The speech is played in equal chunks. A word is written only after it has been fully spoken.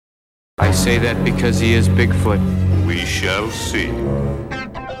I say that because he is Bigfoot. We shall see.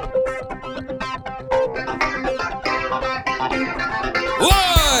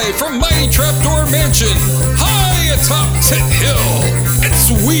 Live from Mighty Trapdoor Mansion, high atop Tit Hill,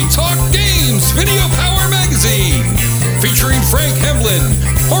 it's We Talk Games Video Power Magazine, featuring Frank Hemlin,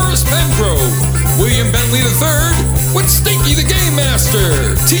 Horace Pengrove, William Bentley III, with Stinky the Game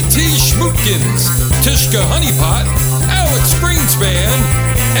Master, T.T. Schmootkins, Tishka Honeypot, Alex Greenspan,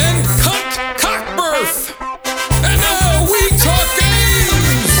 and Cunt Cockbirth. And now We Talk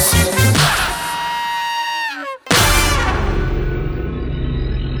Games!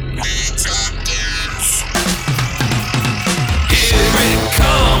 Here it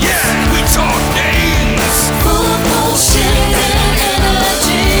comes! Yeah! We Talk Games! Full of bullshit and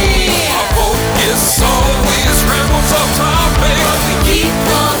energy. Our focus always rambles off topic. But we keep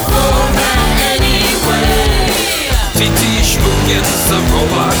the format anyway. T.T. Schmookins, the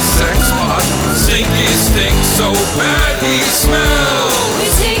robot sex bot. Stinky stinks so bad he smells. We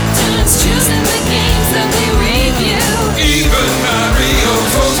take turns choosing the games that we review. Even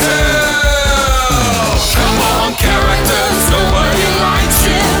Mario's Hotel. Come on, characters, nobody likes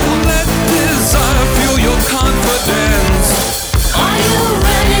you. Let desire fuel your confidence. Are you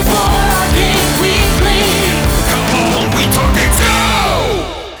ready for our game weekly? Come on, We Talk Games,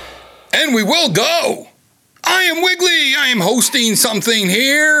 go! And we will go. I am Wiggly. I am hosting something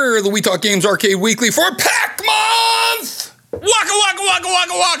here, the We Talk Games Arcade Weekly for Pack Month. Waka, waka, waka,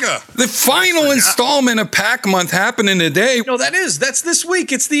 waka, waka. The final installment of Pack Month happening today. No, that's this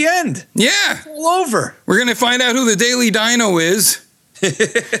week. It's the end. Yeah, All over. we're going to find out who the Daily Dino is.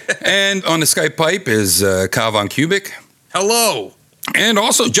 And on the Skype pipe is Kyle Von Kubik. Hello. And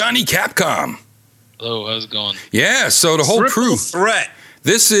also Johnny Capcom. Hello, how's it going? Yeah, so the whole Triple crew. threat.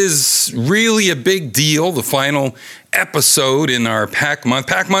 This is really a big deal, the final episode in our Pack Month.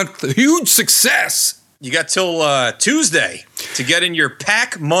 Pack Month, a huge success. You got till Tuesday to get in your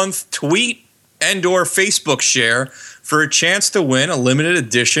Pack Month tweet and or Facebook share for a chance to win a limited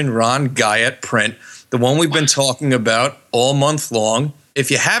edition Ron Guyett print, the one we've been talking about all month long. If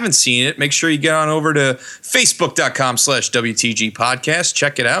you haven't seen it, make sure you get on over to facebook.com/WTG podcast.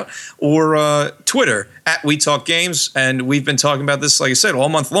 Check it out. Or Twitter @We Talk Games. And we've been talking about this, like I said, all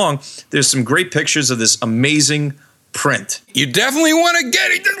month long. There's some great pictures of this amazing print. You definitely want to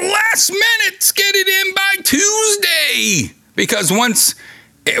get it last minute. Get it in by Tuesday. Because once,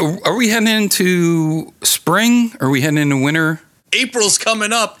 are we heading into spring? Are we heading into winter? April's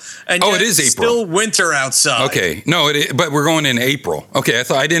coming up, and Oh, yet it is it's April. still winter outside. Okay, no, but we're going in April. Okay,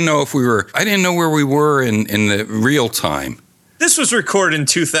 I didn't know where we were in the real time. This was recorded in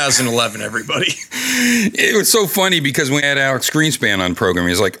 2011, everybody. It was so funny because we had Alex Greenspan on program.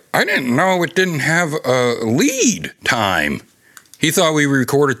 He's like, I didn't know it didn't have a lead time. He thought we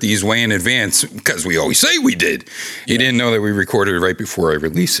recorded these way in advance because we always say we did. He didn't know that we recorded it right before I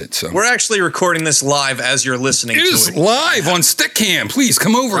release it. So We're actually recording this live as you're listening it to is it. live on Stickcam. Please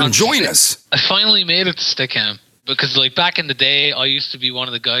come over and join us. I finally made it to Stickam because, like, back in the day, I used to be one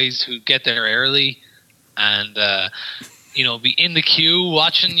of the guys who'd get there early and, be in the queue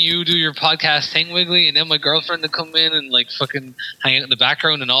watching you do your podcast thing, Wiggly, and then my girlfriend would come in and, like, fucking hang out in the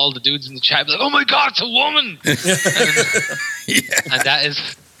background, and all the dudes in the chat would be like, oh my God, it's a woman! And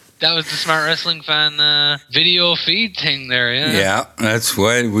that was the Smart Wrestling Fan video feed thing there, yeah. Yeah, that's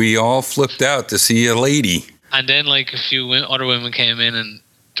why we all flipped out to see a lady. And then, like, a few other women came in and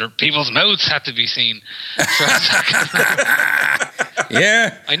their people's mouths had to be seen. For a second.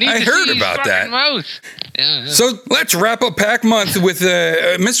 Yeah, I need to heard see his about fucking that. mouth. Yeah. So let's wrap up Pack Month with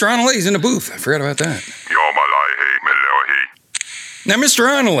Mr. Annalise in the booth. I forgot about that. Now, Mr.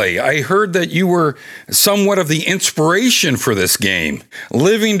 Annalise, I heard that you were somewhat of the inspiration for this game,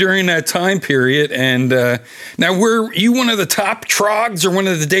 living during that time period. And now, were you one of the top trogs or one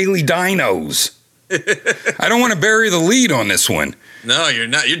of the Daily Dinos? I don't want to bury the lead on this one. No, you're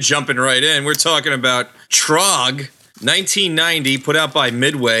not. You're jumping right in. We're talking about Trog, 1990, put out by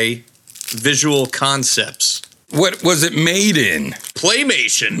Midway Visual Concepts. What was it made in?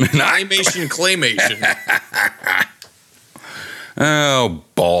 Playmation. Claymation. Oh,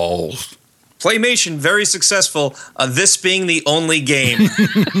 balls. Playmation, very successful. This being the only game.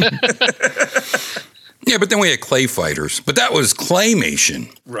 Yeah, but then we had Clay Fighters. But that was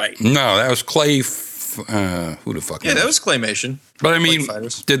Claymation. Right. No, that was Clay... who the fuck Yeah, knows? that was Claymation. But I mean, Clay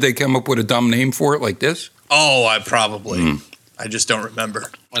Fighters. did they come up with a dumb name for it like this? Oh, I probably. I just don't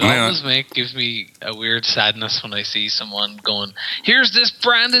remember. What always gives me a weird sadness when I see someone going, here's this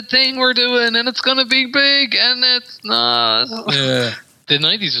branded thing we're doing and it's going to be big and it's not. Yeah. The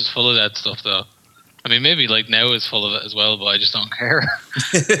 90s was full of that stuff though. I mean, maybe like now is full of it as well, but I just don't care.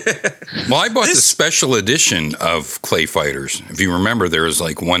 Well, I bought the special edition of Clay Fighters. If you remember, there was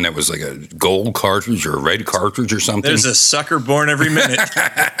like one that was like a gold cartridge or a red cartridge or something. There's a sucker born every minute.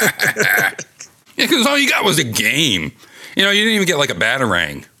 Yeah, because all you got was a game. You know, you didn't even get like a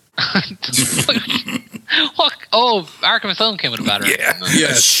Batarang. What? Oh, Arkham Asylum came with a Batarang. Yeah,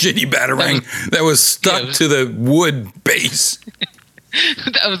 a shitty Batarang that was stuck to the wood base.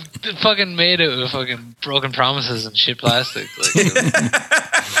 That was fucking made out of fucking broken promises and shit plastic. Like,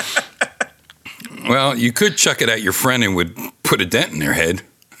 well, you could chuck it at your friend and would put a dent in their head.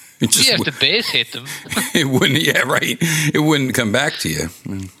 It just if the base hit them. It wouldn't. Yeah, right. It wouldn't come back to you.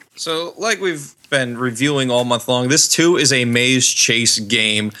 So, like we've been reviewing all month long, this too is a maze chase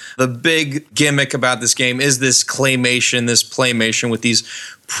game. The big gimmick about this game is this claymation, this playmation with these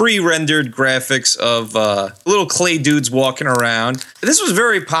pre-rendered graphics of little clay dudes walking around. This was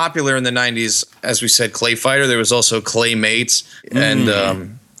very popular in the 90s. As we said, Clay Fighter. There was also Claymates and,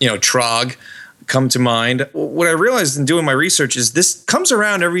 Trog come to mind. What I realized in doing my research is this comes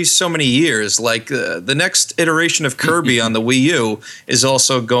around every so many years. Like the next iteration of Kirby on the Wii U is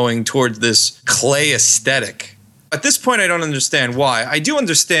also going towards this clay aesthetic. At this point, I don't understand why. I do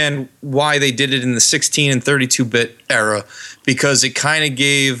understand why they did it in the 16 and 32-bit era, because it kind of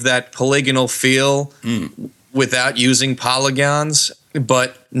gave that polygonal feel without using polygons.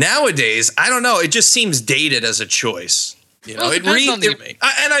 But nowadays, I don't know. It just seems dated as a choice. You know, and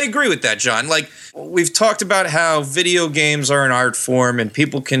I agree with that, John. Like, we've talked about how video games are an art form and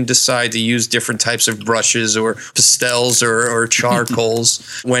people can decide to use different types of brushes or pastels or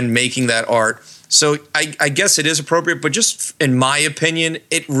charcoals when making that art. So I guess it is appropriate, but just in my opinion,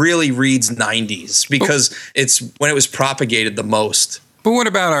 it really reads 90s because it's when it was propagated the most. But what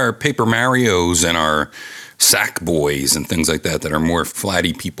about our Paper Marios and our Sackboys and things like that are more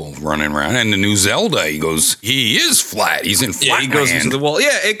flatty people running around? And the new Zelda, he is flat. He's in flat. Yeah, he goes into the wall.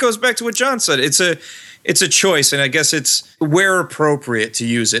 Yeah, it goes back to what John said. It's a choice, and I guess it's where appropriate to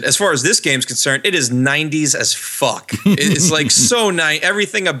use it. As far as this game's concerned, it is 90s as fuck. It's like so nice.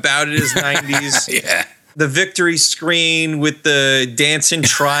 Everything about it is 90s. Yeah. The victory screen with the dancing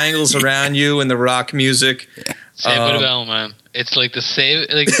triangles around you and the rock music. Yeah. Saved by the Bell, man. It's like the Saved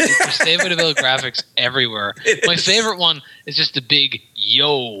by the Bell graphics everywhere. My favorite one is just the big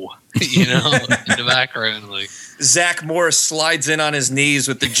yo, in the background. Like Zach Morris slides in on his knees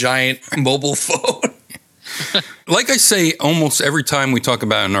with the giant mobile phone. Like I say, almost every time we talk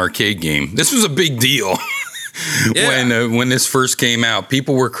about an arcade game, this was a big deal. Yeah. When this first came out,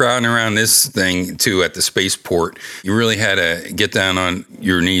 people were crowding around this thing too at the spaceport. You really had to get down on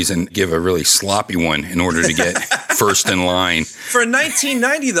your knees and give a really sloppy one in order to get first in line. For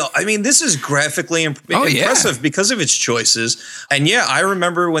 1990, though, I mean, this is graphically impressive because of its choices. And yeah, I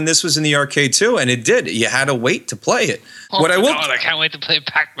remember when this was in the arcade too, and it did. You had to wait to play it. Oh my God, I can't wait to play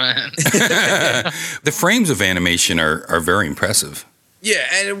Pac-Man. The frames of animation are very impressive. Yeah,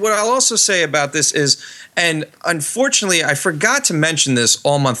 and what I'll also say about this is, and unfortunately, I forgot to mention this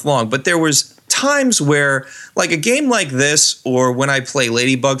all month long, but there was times where, like a game like this, or when I play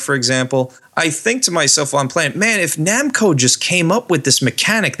Ladybug, for example, I think to myself while I'm playing, man, if Namco just came up with this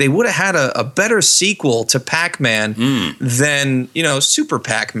mechanic, they would have had a better sequel to Pac-Man than, Super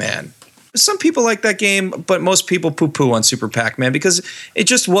Pac-Man. Some people like that game, but most people poo-poo on Super Pac-Man because it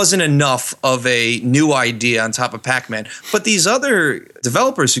just wasn't enough of a new idea on top of Pac-Man. But these other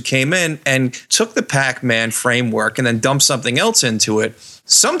developers who came in and took the Pac-Man framework and then dumped something else into it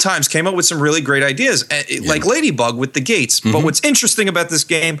sometimes came up with some really great ideas, like Ladybug with the gates. Mm-hmm. But what's interesting about this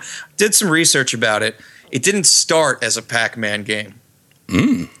game, did some research about it, it didn't start as a Pac-Man game.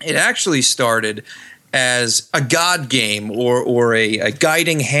 It actually started as a god game or a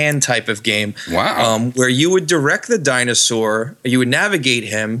guiding hand type of game. Wow. Where you would direct the dinosaur, you would navigate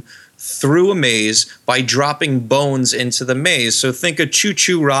him through a maze by dropping bones into the maze. So think of Choo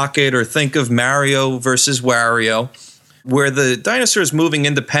Choo Rocket or think of Mario versus Wario, where the dinosaur is moving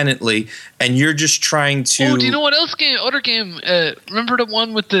independently and you're just trying to... Oh, do you know what else game? Other game. Remember the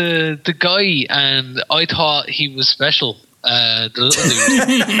one with the guy and I thought he was special? The little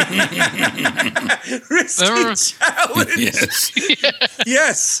dude. Risky Challenge.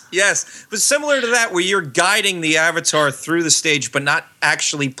 Yes. But similar to that, where you're guiding the avatar through the stage, but not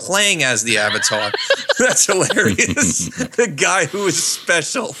actually playing as the avatar. That's hilarious. The guy who is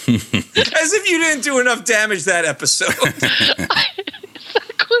special. As if you didn't do enough damage that episode.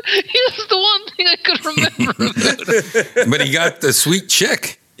 Here's the one thing I could remember about it. But he got the sweet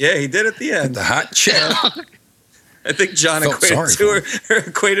chick. Yeah, he did at the end. The hot chick. I think John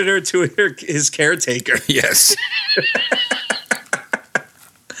equated her to his caretaker. Yes.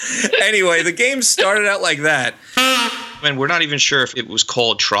 Anyway, the game started out like that. And we're not even sure if it was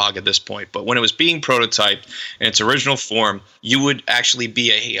called Trog at this point, but when it was being prototyped in its original form, you would actually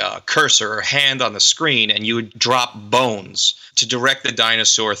be a cursor or hand on the screen, and you would drop bones to direct the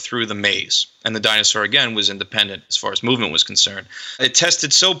dinosaur through the maze. And the dinosaur, again, was independent as far as movement was concerned. It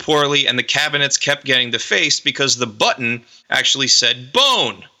tested so poorly, and the cabinets kept getting defaced because the button actually said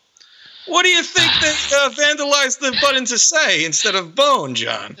bone. What do you think they vandalized the button to say instead of bone,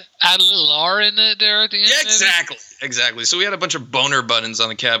 John? Add a little R in it there at the end. Yeah, exactly. So we had a bunch of boner buttons on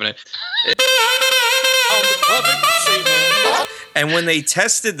the cabinet. And when they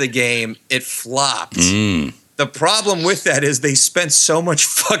tested the game, it flopped. The problem with that is they spent so much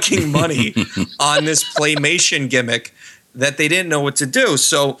fucking money on this Playmation gimmick that they didn't know what to do.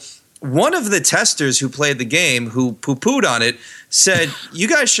 So one of the testers who played the game, who poo-pooed on it, said, you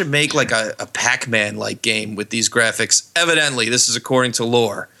guys should make like a Pac-Man-like game with these graphics. Evidently, this is according to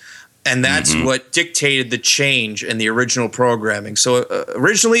lore. And that's what dictated the change in the original programming. So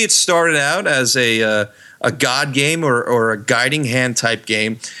originally it started out as a God game or a guiding hand type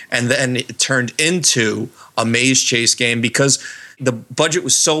game, and then it turned into a maze chase game because the budget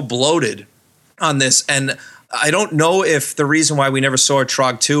was so bloated on this. And I don't know if the reason why we never saw a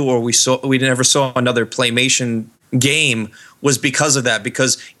Trog 2 or we never saw another Playmation game was because of that.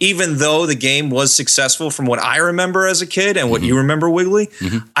 Because even though the game was successful from what I remember as a kid and what you remember, Wiggly,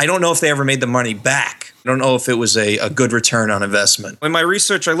 I don't know if they ever made the money back. I don't know if it was a good return on investment. In my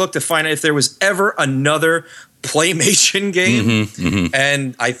research, I looked to find out if there was ever another Playmation game,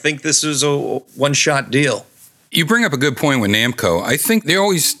 and I think this is a one-shot deal. You bring up a good point with Namco. I think they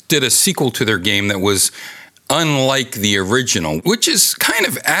always did a sequel to their game that was unlike the original, which is kind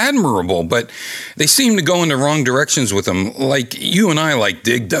of admirable, but they seem to go in the wrong directions with them. Like you and I like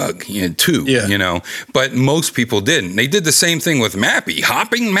Dig Dug, too, but most people didn't. They did the same thing with Mappy.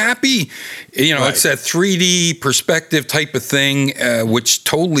 Hopping Mappy, It's that 3D perspective type of thing, which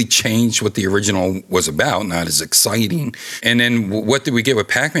totally changed what the original was about, not as exciting. And then what did we get with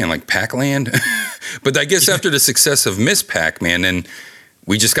Pac-Man? Like Pac-Land? But I guess after the success of Miss Pac-Man, then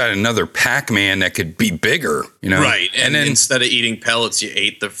we just got another Pac-Man that could be bigger, Right, and then instead of eating pellets, you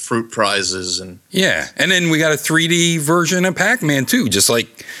ate the fruit prizes. And then we got a 3D version of Pac-Man, too, just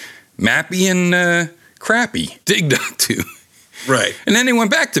like Mappy and Crappy. Dig Dug, too. Right. And then they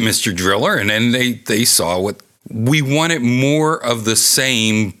went back to Mr. Driller, and then they saw what we wanted, more of the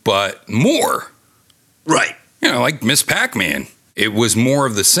same, but more. Right. Like Miss Pac-Man. It was more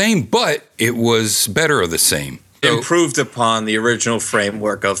of the same, but it was better of the same. Improved upon the original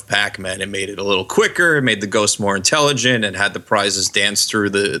framework of Pac-Man. It made it a little quicker, it made the ghost more intelligent, and had the prizes dance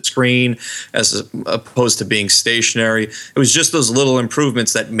through the screen as opposed to being stationary. It was just those little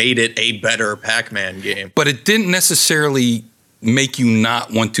improvements that made it a better Pac-Man game. But it didn't necessarily make you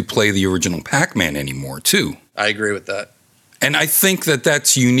not want to play the original Pac-Man anymore, too. I agree with that. And I think that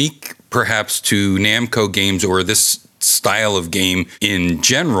that's unique, perhaps, to Namco games or this style of game in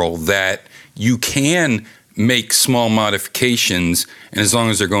general, that you can make small modifications, and as long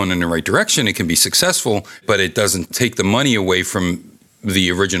as they're going in the right direction, it can be successful, but it doesn't take the money away from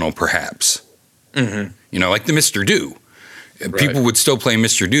the original, perhaps. Like the Mr. Do. Right. People would still play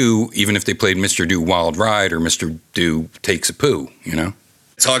Mr. Do even if they played Mr. Do Wild Ride or Mr. Do Takes a Poo,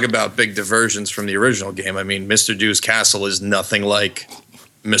 Talk about big diversions from the original game. I mean, Mr. Do's castle is nothing like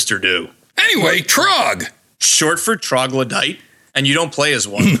Mr. Do. Anyway, Trog. Short for troglodyte, and you don't play as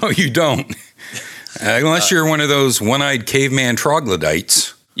one. No, you don't. Unless you're one of those one-eyed caveman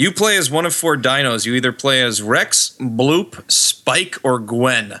troglodytes. You play as one of 4 dinos. You either play as Rex, Bloop, Spike, or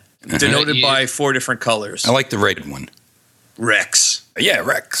Gwen, denoted by 4 different colors. I like the red one. Rex. Yeah,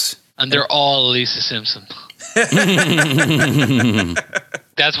 Rex. And they're all Lisa Simpson.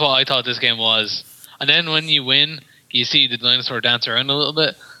 That's what I thought this game was. And then when you win, you see the dinosaur dance around a little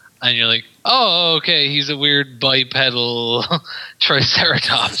bit, and you're like, oh, okay, he's a weird bipedal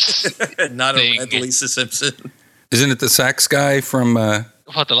triceratops. Not a red Lisa Simpson. Isn't it the sax guy from...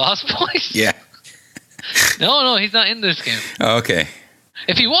 What, the Lost Boys? Yeah. No, he's not in this game. Oh, okay.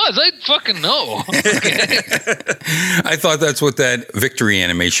 If he was, I'd fucking know. I thought that's what that victory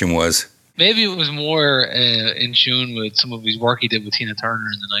animation was. Maybe it was more in tune with some of his work he did with Tina Turner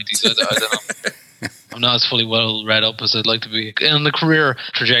in the 90s. I don't know. I'm not as fully well read up as I'd like to be in the career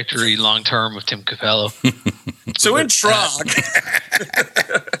trajectory long term of Tim Capello. So in Trog.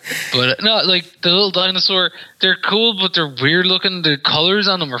 But no, like the little dinosaur, they're cool, but they're weird looking. The colors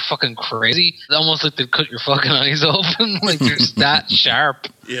on them are fucking crazy. It's almost like they'd cut your fucking eyes open. Like they're that sharp.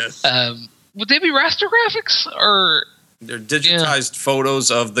 Yes. Would they be raster graphics or? They're digitized photos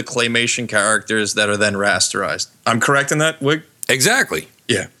of the claymation characters that are then rasterized. I'm correct in that, Wig? Exactly.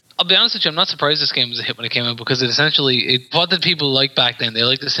 Yeah. I'll be honest with you, I'm not surprised this game was a hit when it came out because what did people like back then? They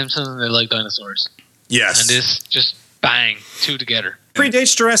liked The Simpsons and they liked dinosaurs. Yes. And this just bang, two together.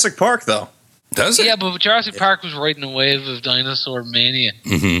 Predates Jurassic Park, though. Does it? Yeah, but Jurassic Park was riding a wave of dinosaur mania.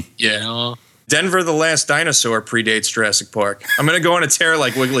 Mm-hmm. You know? Denver the Last Dinosaur predates Jurassic Park. I'm going to go on a tear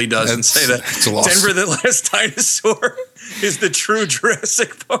like Wiggly does and say that Denver the Last Dinosaur is the true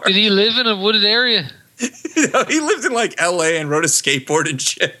Jurassic Park. Did he live in a wooded area? No, he lived in like LA and rode a skateboard and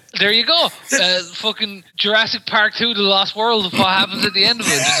shit. There you go. Fucking Jurassic Park 2, The Lost World, what happens at the end of it?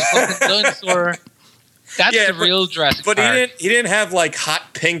 There's a fucking dinosaur. That's the real Jurassic Park. But he didn't have like hot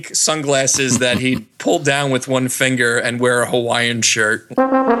pink sunglasses that he'd pull down with one finger and wear a Hawaiian shirt.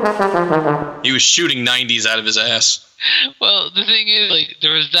 He was shooting 90s out of his ass. Well, the thing is, like,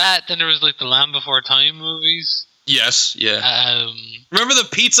 there was that, then there was like the Land Before Time movies. Yes, yeah. Remember the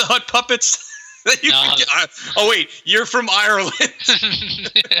Pizza Hut puppets? Oh wait, you're from Ireland.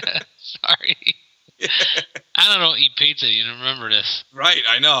 Yeah, sorry. Yeah. I don't eat pizza. You don't remember this, right?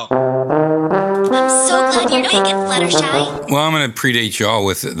 I know. I'm so glad you're doing it, Fluttershy. Well, I'm going to predate y'all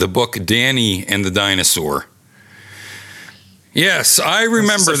with the book Danny and the Dinosaur. Yes, I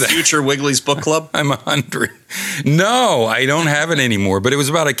remember that. Future Wiggly's Book Club? I'm 100. No, I don't have it anymore. But it was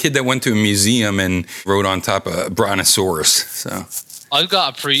about a kid that went to a museum and wrote on top of a brontosaurus. So I've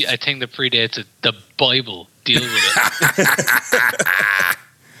got a thing that predates the Bible. Deal with it.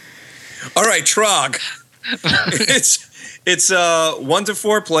 All right, Trog. It's 1 to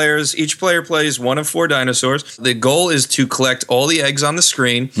 4 players. Each player plays 1 of 4 dinosaurs. The goal is to collect all the eggs on the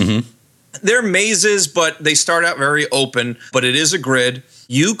screen. Mm-hmm. They're mazes, but they start out very open, but it is a grid.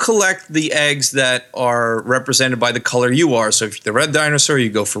 You collect the eggs that are represented by the color you are. So if you're the red dinosaur, you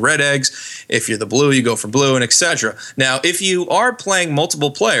go for red eggs. If you're the blue, you go for blue, and etc. Now, if you are playing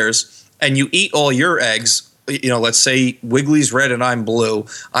multiple players and you eat all your eggs, let's say Wiggly's red and I'm blue.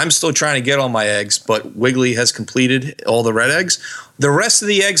 I'm still trying to get all my eggs, but Wiggly has completed all the red eggs. The rest of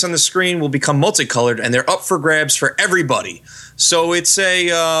the eggs on the screen will become multicolored, and they're up for grabs for everybody. So it's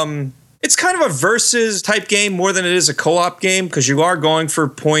it's kind of a versus type game more than it is a co-op game because you are going for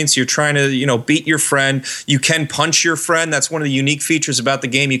points. You're trying to, beat your friend. You can punch your friend. That's one of the unique features about the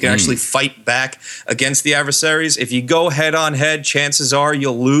game. You can actually fight back against the adversaries. If you go head on head, chances are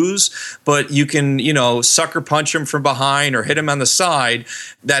you'll lose, but you can, sucker punch them from behind or hit them on the side.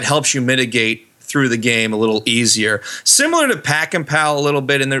 That helps you mitigate through the game a little easier. Similar to Pack and Pal a little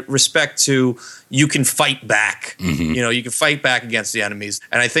bit in the respect to you can fight back. Mm-hmm. You can fight back against the enemies.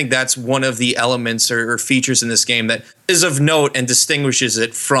 And I think that's one of the elements or features in this game that is of note and distinguishes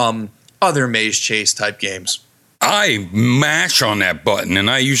it from other maze chase type games. I mash on that button, and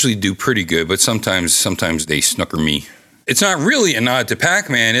I usually do pretty good, but sometimes they snooker me. It's not really a nod to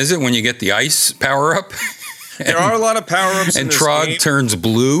Pac-Man, is it, when you get the ice power-up? There are a lot of power-ups in this game. And Trog turns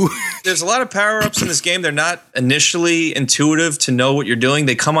blue. There's a lot of power-ups in this game. They're not initially intuitive to know what you're doing.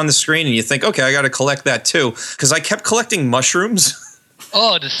 They come on the screen and you think, okay, I got to collect that too. Because I kept collecting mushrooms.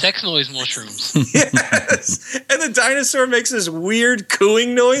 Oh, the sex noise mushrooms. Yes. And the dinosaur makes this weird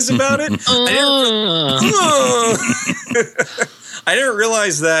cooing noise about it. I didn't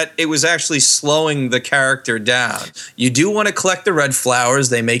realize that it was actually slowing the character down. You do want to collect the red flowers.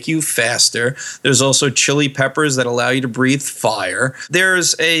 They make you faster. There's also chili peppers that allow you to breathe fire.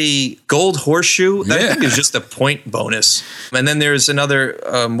 There's a gold horseshoe that I think is just a point bonus. And then there's another,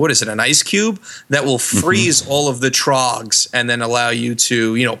 an ice cube that will freeze all of the trogs and then allow you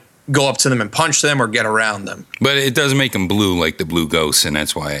to, go up to them and punch them or get around them. But it does make them blue like the blue ghosts, and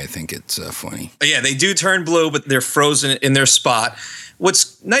that's why I think it's funny. Yeah, they do turn blue, but they're frozen in their spot.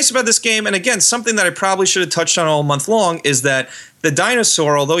 What's nice about this game, and again, something that I probably should have touched on all month long, is that the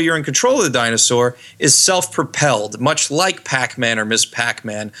dinosaur, although you're in control of the dinosaur, is self-propelled, much like Pac-Man or Miss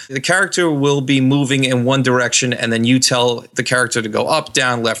Pac-Man. The character will be moving in one direction, and then you tell the character to go up,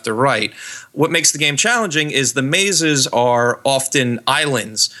 down, left, or right. What makes the game challenging is the mazes are often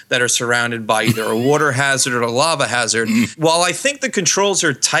islands that are surrounded by either a water hazard or a lava hazard. While I think the controls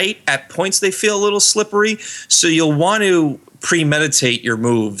are tight, at points they feel a little slippery, so you'll want to premeditate your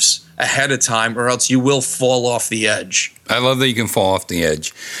moves ahead of time or else you will fall off the edge. I love that you can fall off the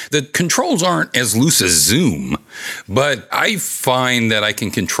edge. The controls aren't as loose as Zoom, but I find that I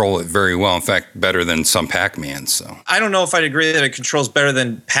can control it very well. In fact, better than some Pac-Man. So I don't know if I'd agree that it controls better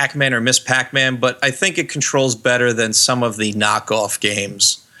than Pac-Man or Miss Pac-Man, but I think it controls better than some of the knockoff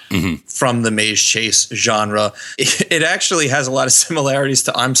games from the maze chase genre. It actually has a lot of similarities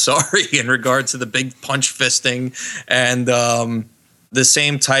to I'm Sorry in regard to the big punch fisting and the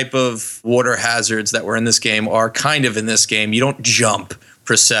same type of water hazards that were in this game are kind of in this game. You don't jump per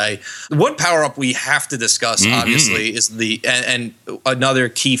per se. One power up we have to discuss, obviously, is and another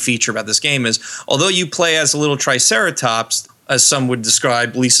key feature about this game is, although you play as a little Triceratops, as some would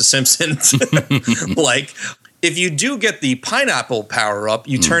describe Lisa Simpson, like, if you do get the pineapple power up,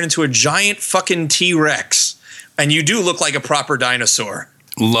 you turn into a giant fucking T-Rex, and you do look like a proper dinosaur.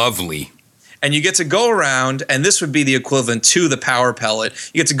 Lovely. And you get to go around, and this would be the equivalent to the power pellet.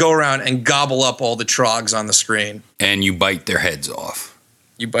 You get to go around and gobble up all the trogs on the screen. And you bite their heads off.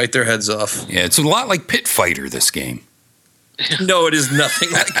 You bite their heads off. Yeah, it's a lot like Pit Fighter, this game. No, it is nothing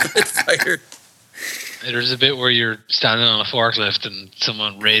like Pit Fighter. There's a bit where you're standing on a forklift and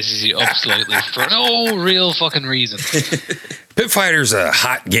someone raises you up slightly for no real fucking reason. Pit Fighter's a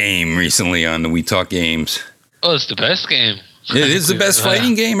hot game recently on the We Talk Games. Oh, it's the best game. It is the best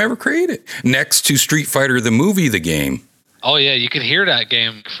fighting game ever created. Next to Street Fighter, the movie, the game. Oh, yeah, you could hear that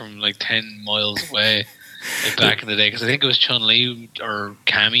game from like 10 miles away like back in the day, because I think it was Chun-Li or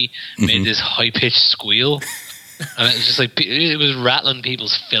Cammy made this high-pitched squeal. And it was just like, it was rattling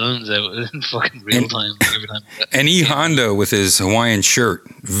people's fillings out in fucking real time every time. And E. Honda with his Hawaiian shirt.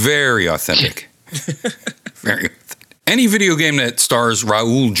 Very authentic. Very authentic. Any video game that stars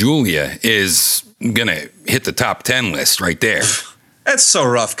Raul Julia is going to hit the top 10 list right there. That's so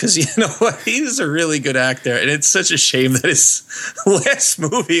rough, because you know what? He's a really good actor, and it's such a shame that his last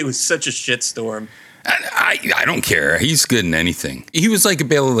movie was such a shitstorm. I don't care. He's good in anything. He was like a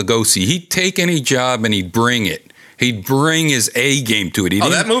Bela Lugosi. He'd take any job and he'd bring it. He'd bring his A game to it.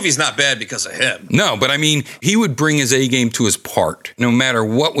 That movie's not bad because of him. No, but I mean, he would bring his A game to his part, no matter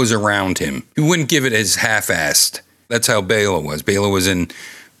what was around him. He wouldn't give it as half-assed. That's how Bela was. Bela was in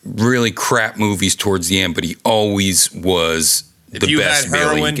really crap movies towards the end, but he always was the best. If you had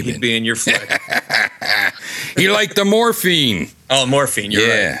heroin, he'd be in your flick. He liked the morphine. Oh, morphine, you're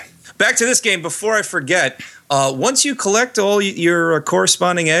right. Back to this game, before I forget, once you collect all your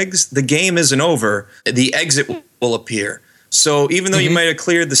corresponding eggs, the game isn't over. The exit will appear. So even though you might have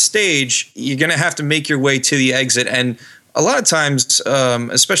cleared the stage, you're going to have to make your way to the exit. And a lot of times,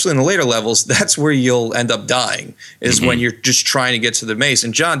 especially in the later levels, that's where you'll end up dying, is when you're just trying to get to the maze.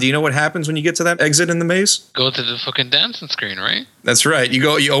 And John, do you know what happens when you get to that exit in the maze? Go to the fucking dancing screen, right? That's right.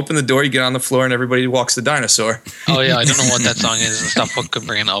 You open the door, you get on the floor, and everybody walks the dinosaur. Oh, yeah, I don't know what that song is, and stop fucking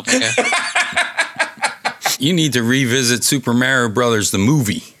bringing it up, okay? You need to revisit Super Mario Brothers, the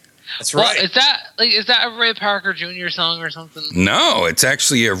movie. That's right. Well, is that a Ray Parker Jr. song or something? No, it's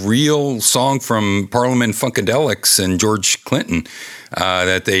actually a real song from Parliament Funkadelics and George Clinton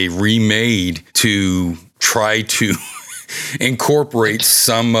that they remade to try to incorporate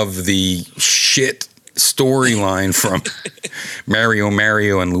some of the shit storyline from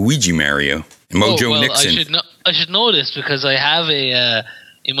Mario and Luigi Mario and Mojo Nixon. I should know this because I have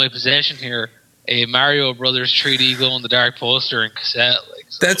in my possession here a Mario Brothers 3D glow in the dark poster and cassette.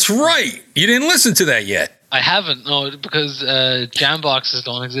 That's right. You didn't listen to that yet. I haven't, no, because jam boxes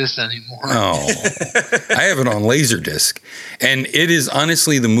don't exist anymore. Oh, I have it on Laserdisc. And it is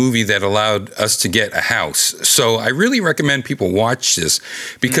honestly the movie that allowed us to get a house. So I really recommend people watch this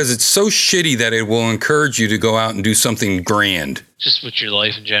because it's so shitty that it will encourage you to go out and do something grand. Just with your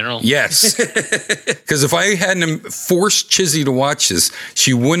life in general? Yes. Because if I hadn't forced Chizzy to watch this,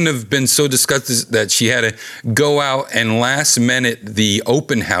 she wouldn't have been so disgusted that she had to go out and last minute the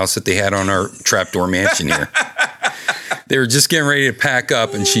open house that they had on our trapdoor mansion here. They were just getting ready to pack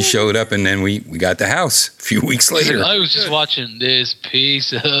up, and she showed up, and then we got the house a few weeks later. I was just watching this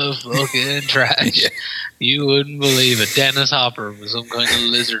piece of fucking trash. Yeah. You wouldn't believe it. Dennis Hopper was some kind of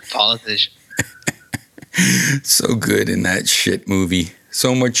lizard politician. So good in that shit movie.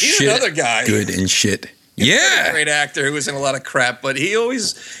 So much He's shit. Another guy. Good in shit. He's a great actor who was in a lot of crap, but he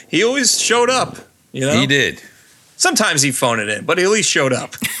always showed up. You know, He did. Sometimes he'd phone it in, but he at least showed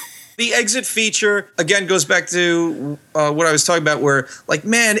up. The exit feature, again, goes back to what I was talking about where, like,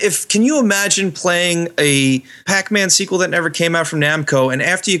 man, can you imagine playing a Pac-Man sequel that never came out from Namco, and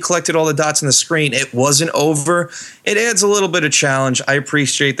after you collected all the dots on the screen, it wasn't over? It adds a little bit of challenge. I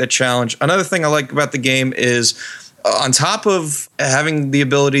appreciate that challenge. Another thing I like about the game is, on top of having the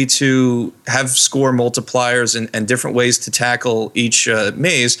ability to have score multipliers and different ways to tackle each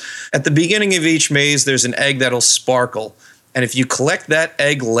maze, at the beginning of each maze, there's an egg that'll sparkle. And if you collect that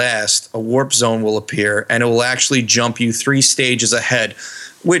egg last, a warp zone will appear, and it will actually jump you 3 stages ahead,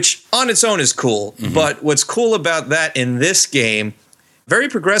 which on its own is cool. Mm-hmm. But what's cool about that in this game very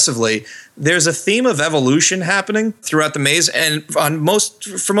progressively, there's a theme of evolution happening throughout the maze, and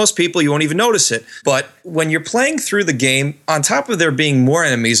for most people, you won't even notice it. But when you're playing through the game, on top of there being more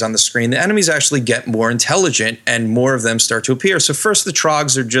enemies on the screen, the enemies actually get more intelligent, and more of them start to appear. So first, the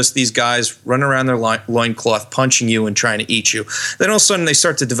Trogs are just these guys running around their loincloth, punching you and trying to eat you. Then all of a sudden, they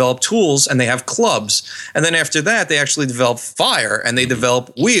start to develop tools, and they have clubs. And then after that, they actually develop fire, and they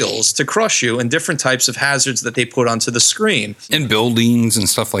develop wheels to crush you, and different types of hazards that they put onto the screen. And buildings and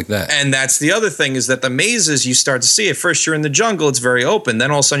stuff like that. And that's the other thing, is that the mazes, you start to see at first you're in the jungle, it's very open.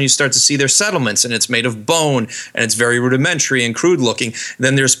 Then all of a sudden you start to see their settlements, and it's made of bone, and it's very rudimentary and crude looking.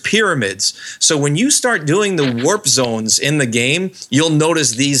 Then there's pyramids. So when you start doing the warp zones in the game, you'll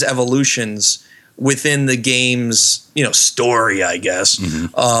notice these evolutions within the game's, story, I guess.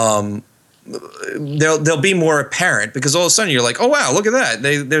 They'll be more apparent, because all of a sudden you're like, oh wow, look at that,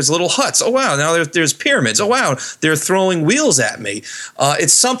 there's little huts, oh wow, now there's pyramids, oh wow, they're throwing wheels at me.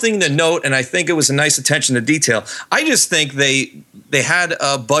 It's something to note, and I think it was a nice attention to detail. I just think they had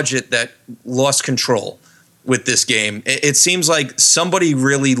a budget that lost control with this game. It seems like somebody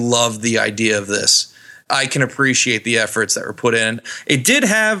really loved the idea of this. I can appreciate the efforts that were put in. It did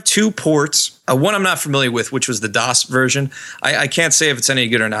have 2 ports. One I'm not familiar with, which was the DOS version. I can't say if it's any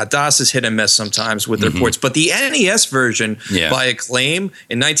good or not. DOS is hit and miss sometimes with their ports. But the NES version by Acclaim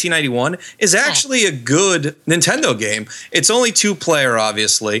in 1991 is actually a good Nintendo game. It's only 2-player,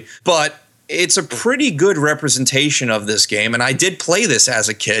 obviously, but it's a pretty good representation of this game, and I did play this as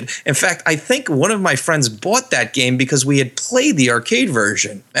a kid. In fact, I think one of my friends bought that game because we had played the arcade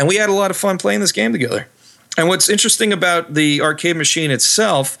version, and we had a lot of fun playing this game together. And what's interesting about the arcade machine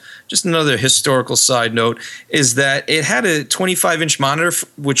itself, just another historical side note, is that it had a 25-inch monitor,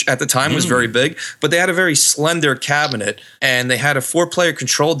 which at the time was very big, but they had a very slender cabinet, and they had a 4-player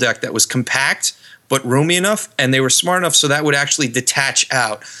control deck that was compact but roomy enough, and they were smart enough so that would actually detach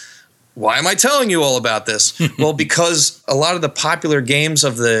out. Why am I telling you all about this? Well, because a lot of the popular games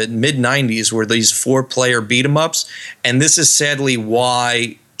of the mid-90s were these 4-player beat-em-ups, and this is sadly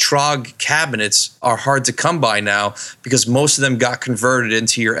why Trog cabinets are hard to come by now, because most of them got converted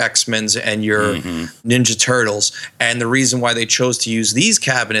into your X-Men's and your Ninja Turtles. And the reason why they chose to use these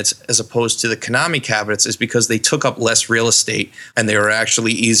cabinets as opposed to the Konami cabinets is because they took up less real estate, and they were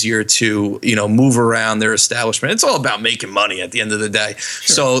actually easier to, move around their establishment. It's all about making money at the end of the day.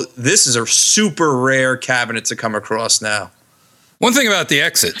 Sure. So this is a super rare cabinet to come across now. One thing about the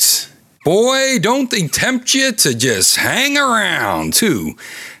exits, boy, don't they tempt you to just hang around, too.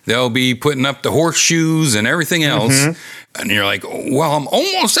 They'll be putting up the horseshoes and everything else. And you're like, well, I'm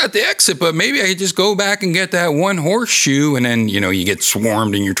almost at the exit, but maybe I could just go back and get that one horseshoe. And then, you get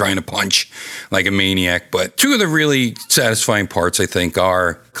swarmed and you're trying to punch like a maniac. But 2 of the really satisfying parts, I think,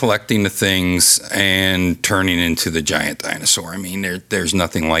 are collecting the things and turning into the giant dinosaur. I mean, there's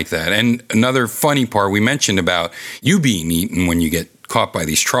nothing like that. And another funny part we mentioned about you being eaten when you get caught by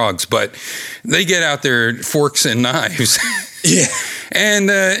these Trogs, but they get out their forks and knives. Yeah. And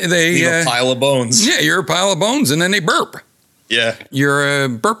you're a pile of bones. Yeah, you're a pile of bones, and then they burp. Yeah. You're a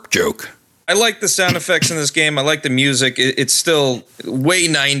burp joke. I like the sound effects in this game. I like the music. It's still way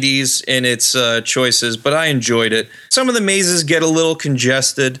 90s in its choices, but I enjoyed it. Some of the mazes get a little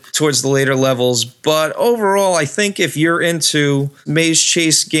congested towards the later levels, but overall, I think if you're into maze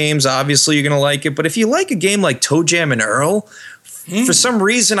chase games, obviously you're going to like it. But if you like a game like Toe Jam and Earl, for some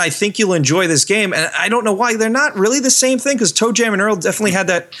reason, I think you'll enjoy this game. And I don't know why. They're not really the same thing, because Toe Jam and Earl definitely had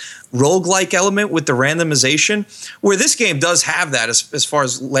that roguelike element with the randomization, where this game does have that as far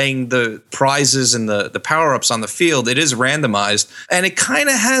as laying the prizes and the power-ups on the field. It is randomized. And it kind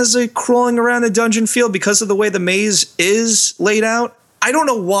of has a crawling around the dungeon feel because of the way the maze is laid out. I don't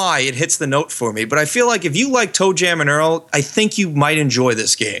know why it hits the note for me, but I feel like if you like Toe Jam and Earl, I think you might enjoy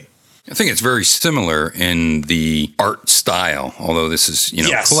this game. I think it's very similar in the art style, although this is,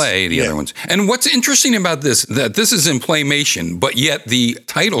 clay, the other ones. And what's interesting about this, that this is in Playmation, but yet the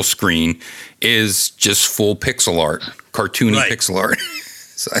title screen is just full pixel art, cartoony pixel art.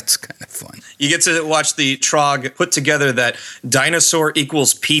 So that's kind of fun. You get to watch the Trog put together that dinosaur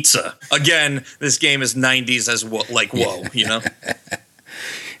equals pizza. Again, this game is 90s as whoa,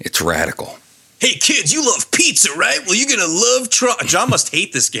 It's radical. Hey, kids, you love pizza, right? Well, you're going to love Trog. John must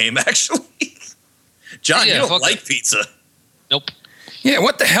hate this game, actually. John, you don't like pizza. Nope. Yeah,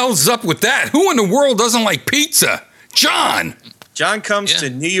 what the hell's up with that? Who in the world doesn't like pizza? John! John comes to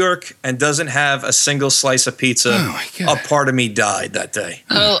New York and doesn't have a single slice of pizza. Oh my God. A part of me died that day.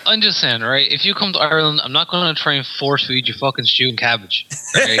 Well, I'm just saying, right? If you come to Ireland, I'm not going to try and force feed you fucking stew and cabbage.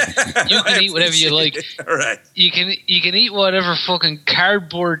 Right? You can eat whatever you like. All right. You can eat whatever fucking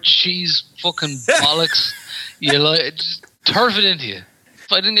cardboard cheese fucking bollocks you like. Just turf it into you.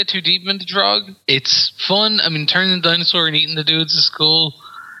 I didn't get too deep into Trog. It's fun. I mean, turning the dinosaur and eating the dudes is cool.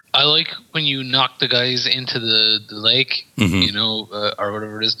 I like when you knock the guys into the lake, you know, or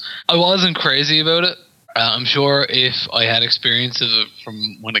whatever it is. I wasn't crazy about it. I'm sure if I had experience of it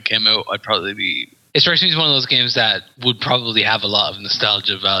from when it came out, I'd probably be... It strikes me as one of those games that would probably have a lot of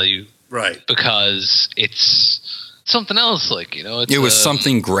nostalgia value. Right. Because it's something else, like, you know. It's, it was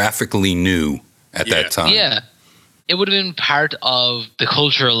something graphically new at that time. Yeah. It would have been part of the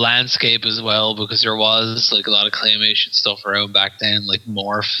cultural landscape as well, because there was like a lot of claymation stuff around back then, like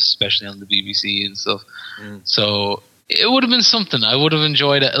Morph, especially on the BBC and stuff. So it would have been something. I would have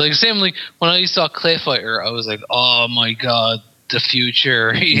enjoyed it. Like, same like when I saw Clay Fighter, I was like, oh my god, the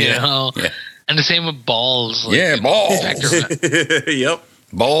future, you know? Yeah. And the same with Balls. Like, Balls. Yep.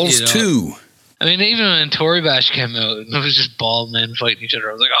 Balls, you know? 2. I mean, even when Tory Bash came out, it was just bald men fighting each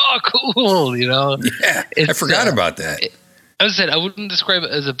other. I was like, oh, cool, you know? Yeah, I forgot about that. As I said, I wouldn't describe it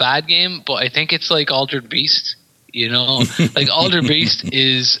as a bad game, but I think it's like Altered Beast, you know? Like, Altered Beast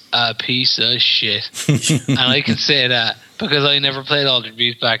is a piece of shit. And I can say that because I never played Altered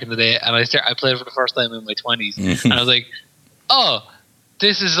Beast back in the day, and I played it for the first time in my 20s. And I was like, oh,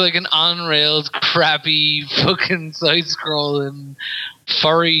 this is like an on-rails, crappy, fucking side-scrolling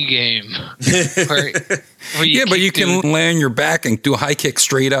furry game. But you can lay on your back and do a high kick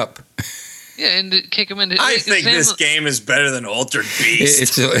straight up. Yeah, and kick him into... I think this game is better than Altered Beast.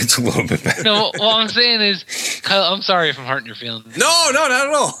 It's a little bit better. No, what I'm saying is, Kyle, I'm sorry if I'm hurting your feelings. No, not at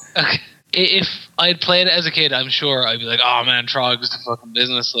all. Okay. If I'd played it as a kid, I'm sure I'd be like, oh man, Trog is the fucking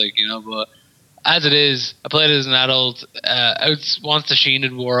business, like, you know, but... As it is, I played it as an adult. Once the sheen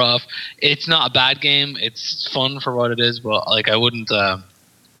had wore off, it's not a bad game. It's fun for what it is, but like I wouldn't.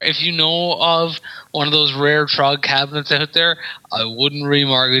 If you know of one of those rare Trog cabinets out there, I wouldn't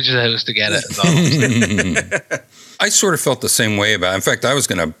remortgage the house to get it. I sort of felt the same way about it. In fact, I was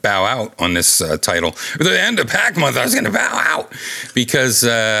going to bow out on this title. At the end of Pack Month, I was going to bow out because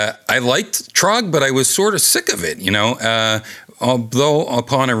I liked Trog, but I was sort of sick of it, you know. Although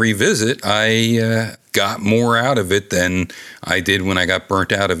upon a revisit, I got more out of it than I did when I got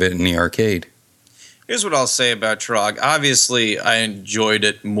burnt out of it in the arcade. Here's what I'll say about Trog. Obviously, I enjoyed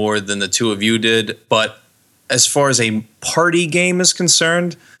it more than the two of you did, but as far as a party game is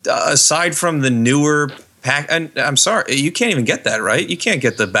concerned, aside from the newer and I'm sorry, you can't even get that, right? You can't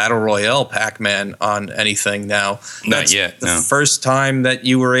get the Battle Royale Pac-Man on anything now. Not yet, the first time that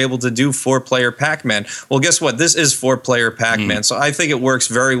you were able to do 4-player Pac-Man. Well, guess what? This is 4-player Pac-Man, so I think it works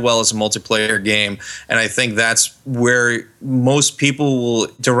very well as a multiplayer game, and I think that's where most people will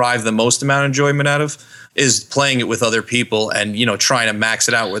derive the most amount of enjoyment out of, is playing it with other people and, you know, trying to max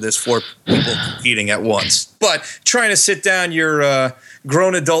it out where there's 4 people competing at once. But trying to sit down your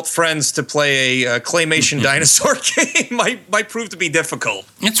grown adult friends to play a claymation dinosaur game might prove to be difficult.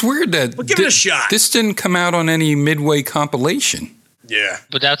 It's weird that but give it a shot. This didn't come out on any Midway compilation. Yeah.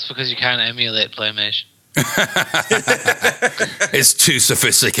 But that's because you can't emulate Claymation. It's too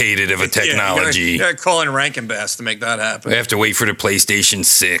sophisticated of a technology. You gotta call in Rankin Bass to make that happen. We have to wait for the PlayStation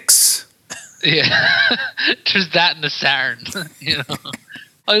 6. Yeah. There's that in the Saturn. You know,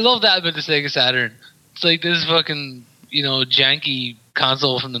 I love that about the Sega Saturn. It's like this fucking, you know, janky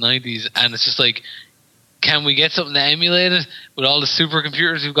console from the 90s, and it's just like, can we get something to emulate it with all the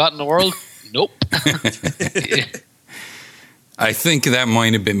supercomputers we've got in the world? Nope. Yeah. I think that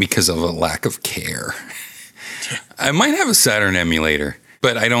might have been because of a lack of care. I might have a Saturn emulator,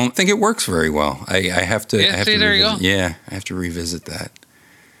 but I don't think it works very well. I have to. Yeah, there you go. Yeah, I have to revisit that.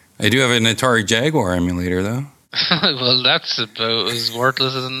 I do have an Atari Jaguar emulator, though. Well, that's about as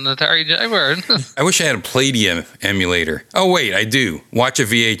worthless as an Atari Jaguar. I wish I had a Palladium emulator. Oh, wait, I do. Watch a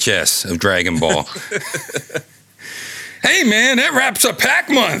VHS of Dragon Ball. Hey, man, that wraps up Pack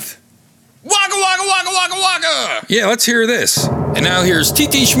Month. Waka, waka, waka, waka, waka! Yeah, let's hear this. And now here's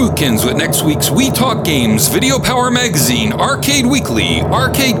TT Schmootkins with next week's We Talk Games Video Power Magazine Arcade Weekly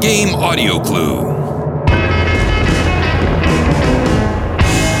Arcade Game Audio Clue.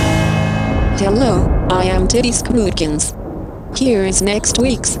 Hello, I am Titty Schmootkins. Here is next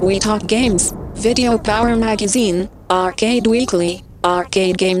week's We Talk Games Video Power Magazine Arcade Weekly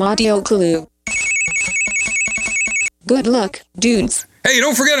Arcade Game Audio Clue. Good luck, dudes. Hey,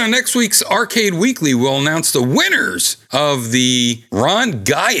 don't forget, on next week's Arcade Weekly, we'll announce the winners of the Ron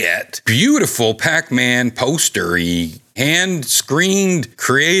Guyette beautiful Pac-Man poster. He hand-screened,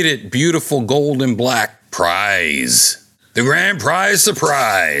 created beautiful gold and black prize. The grand prize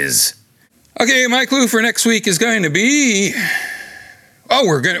surprise. Okay, my clue for next week is going to be... Oh,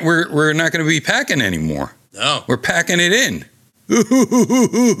 we're not going to be packing anymore. No. We're packing it in.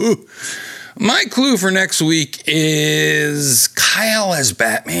 My clue for next week is Kyle as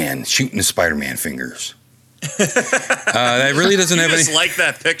Batman shooting the Spider-Man fingers. That really doesn't have any. Just like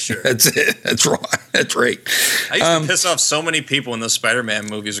that picture. That's it. That's right. That's right. I used to piss off so many people when those Spider-Man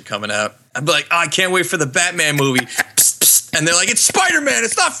movies are coming out. I'd be like, oh, I can't wait for the Batman movie. Psst, psst. And they're like, it's Spider-Man.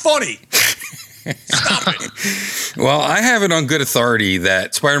 It's not funny. Stop it. Well, I have it on good authority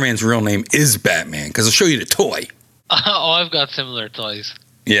that Spider-Man's real name is Batman because I'll show you the toy. Oh, I've got similar toys.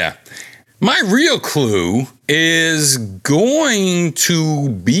 Yeah. My real clue is going to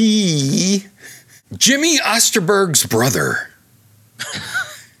be Jimmy Osterberg's brother.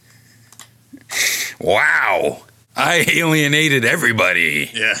 Wow. I alienated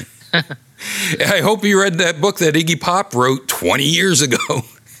everybody. Yeah. I hope you read that book that Iggy Pop wrote 20 years ago.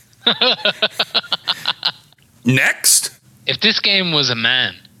 Next. If this game was a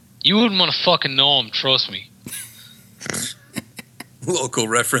man, you wouldn't want to fucking know him, trust me. Local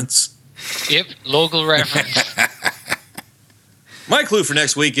reference. Yep, local reference. My clue for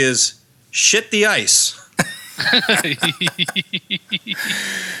next week is shit the ice.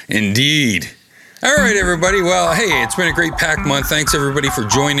 Indeed. All right, everybody. Well, hey, it's been a great pack month. Thanks, everybody, for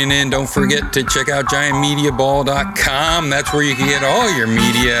joining in. Don't forget to check out giantmediaball.com. That's where you can get all your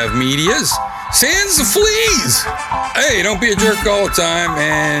media of medias. Sans the fleas. Hey, don't be a jerk all the time,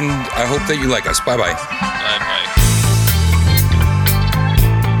 and I hope that you like us. Bye-bye. Bye-bye.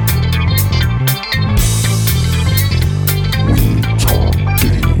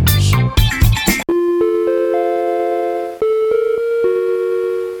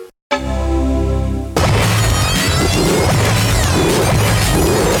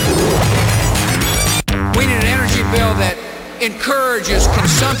 We need an energy bill that encourages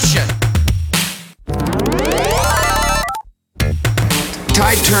consumption.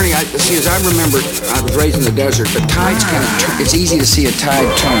 Tide turning, as I remember, I was raised in the desert, but tides kind of, it's easy to see a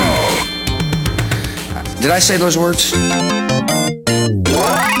tide turn. Did I say those words? Enjoy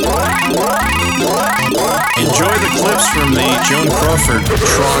the clips from the Joan Crawford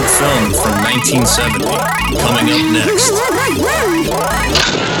Trog film from 1970. Coming up next.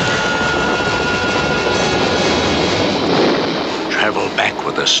 Travel back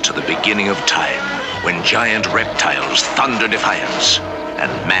with us to the beginning of time, when giant reptiles thunder defiance,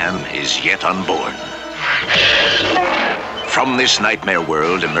 and man is yet unborn. From this nightmare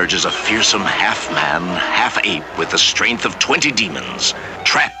world emerges a fearsome half-man, half-ape with the strength of 20 demons,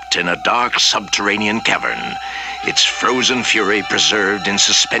 trapped in a dark subterranean cavern, its frozen fury preserved in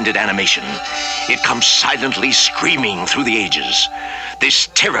suspended animation. It comes silently screaming through the ages. This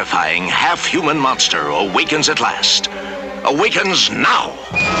terrifying half-human monster awakens at last. Awakens now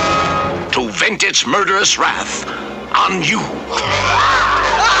to vent its murderous wrath on you.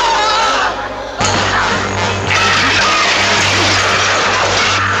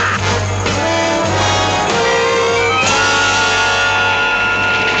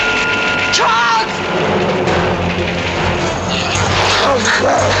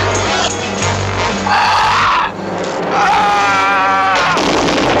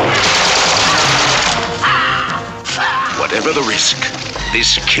 Whatever the risk,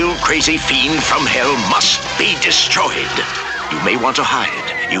 this kill-crazy fiend from hell must be destroyed. You may want to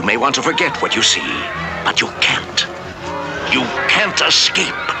hide, you may want to forget what you see, but you can't. You can't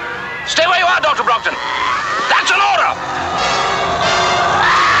escape. Stay where you are, Dr. Brockton. That's an order!